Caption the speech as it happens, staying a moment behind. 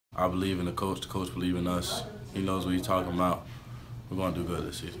I believe in the coach believes in us. He knows what he's talking about. We're going to do good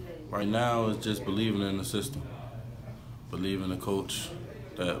this season. Right now, it's just believing in the system. Believing the coach,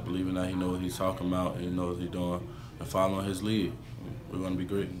 believing that he knows what he's talking about, and he knows what he's doing, and following his lead. We're going to be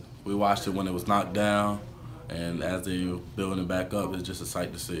great. We watched it when it was knocked down, and as they're building it back up, it's just a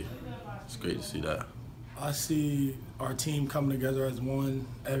sight to see. It's great to see that. I see our team coming together as one,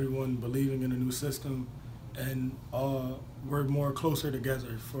 everyone believing in the new system, and we're more closer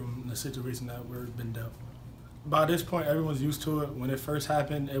together from the situation that we've been dealt. By this point, everyone's used to it. When it first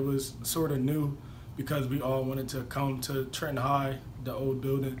happened, it was sort of new because we all wanted to come to Trenton High, the old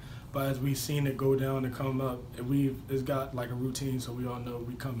building. But as we've seen it go down and come up, it's got like a routine, so we all know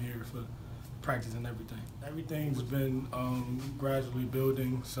we come here for practice and everything. Everything's been gradually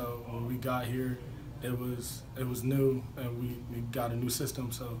building, so when we got here, it was new, and we got a new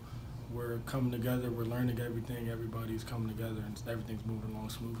system, so we're coming together, we're learning everything, everybody's coming together, and everything's moving along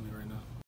smoothly right now.